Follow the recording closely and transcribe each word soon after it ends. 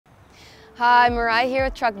Hi, Mariah here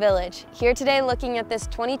with Truck Village. Here today looking at this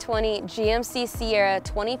 2020 GMC Sierra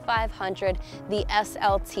 2500, the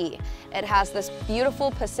SLT. It has this beautiful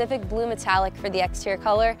Pacific blue metallic for the exterior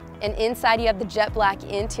color, and inside you have the jet black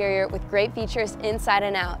interior with great features inside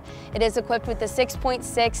and out. It is equipped with the 6.6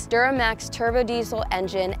 Duramax turbo diesel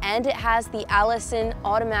engine, and it has the Allison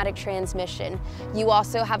automatic transmission. You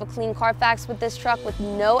also have a clean Carfax with this truck with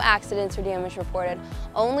no accidents or damage reported,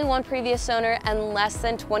 only one previous owner, and less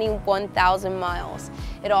than 21,000 miles.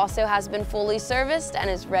 It also has been fully serviced and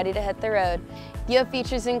is ready to hit the road. You have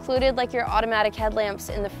features included like your automatic headlamps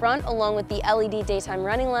in the front, along with the LED daytime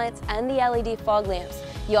running lights and the LED fog lamps.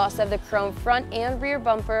 You also have the chrome front and rear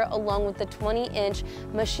bumper, along with the 20-inch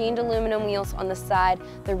machined aluminum wheels on the side,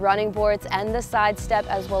 the running boards and the side step,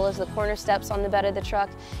 as well as the corner steps on the bed of the truck.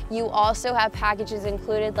 You also have packages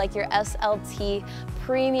included like your SLT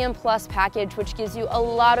Premium Plus package, which gives you a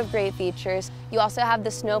lot of great features. You also have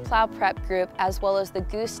the snowplow prep group, as well as the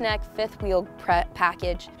gooseneck fifth wheel prep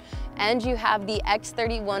package. And you have the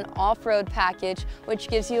X31 off-road package, which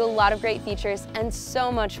gives you a lot of great features and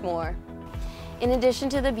so much more. In addition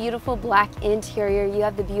to the beautiful black interior, you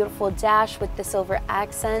have the beautiful dash with the silver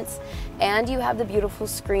accents, and you have the beautiful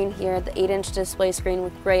screen here, the 8-inch display screen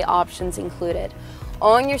with great options included.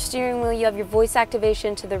 On your steering wheel, you have your voice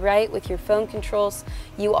activation to the right with your phone controls.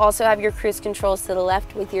 You also have your cruise controls to the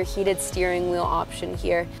left with your heated steering wheel option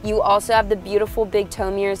here. You also have the beautiful big tow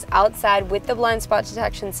mirrors outside with the blind spot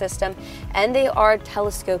detection system, and they are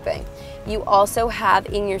telescoping. You also have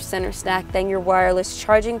in your center stack then your wireless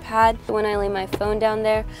charging pad. When I lay my phone down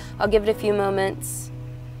there, I'll give it a few moments,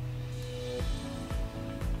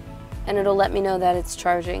 and it'll let me know that it's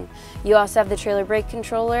charging. You also have the trailer brake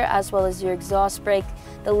controller, as well as your exhaust brake,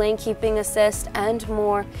 the lane keeping assist, and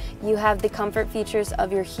more. You have the comfort features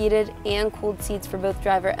of your heated and cooled seats for both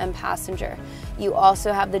driver and passenger. You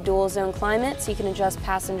also have the dual zone climate, so you can adjust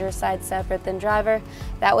passenger side separate than driver.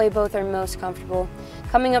 That way both are most comfortable.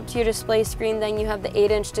 Coming up to your display screen, then you have the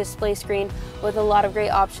 8-inch display screen with a lot of great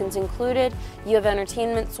options included. You have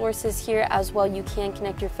entertainment sources here as well. You can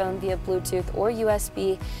connect your phone via Bluetooth or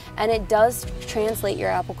USB, and it does translate your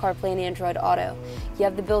Apple CarPlay and Android Auto. You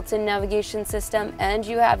have the built-in navigation system, and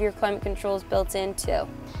you have your climate controls built in too.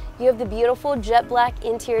 You have the beautiful jet black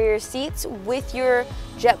interior seats with your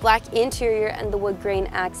jet black interior and the wood grain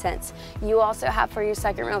accents. You also have for your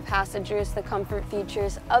second row passengers the comfort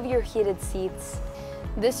features of your heated seats.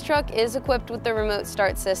 This truck is equipped with the remote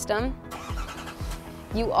start system.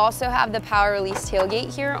 You also have the power release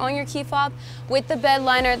tailgate here on your key fob with the bed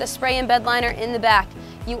liner, the spray and bed liner in the back.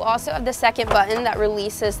 You also have the second button that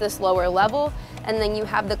releases this lower level, and then you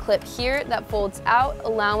have the clip here that folds out,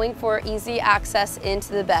 allowing for easy access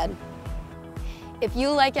into the bed. If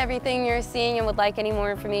you like everything you're seeing and would like any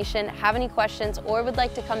more information, have any questions, or would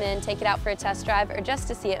like to come in, take it out for a test drive, or just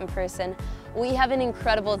to see it in person, we have an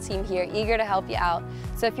incredible team here eager to help you out.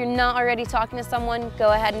 So if you're not already talking to someone,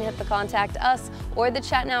 go ahead and hit the contact us or the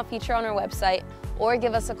chat now feature on our website, or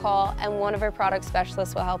give us a call and one of our product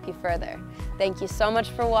specialists will help you further. Thank you so much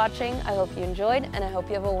for watching. I hope you enjoyed, and I hope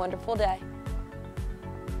you have a wonderful day.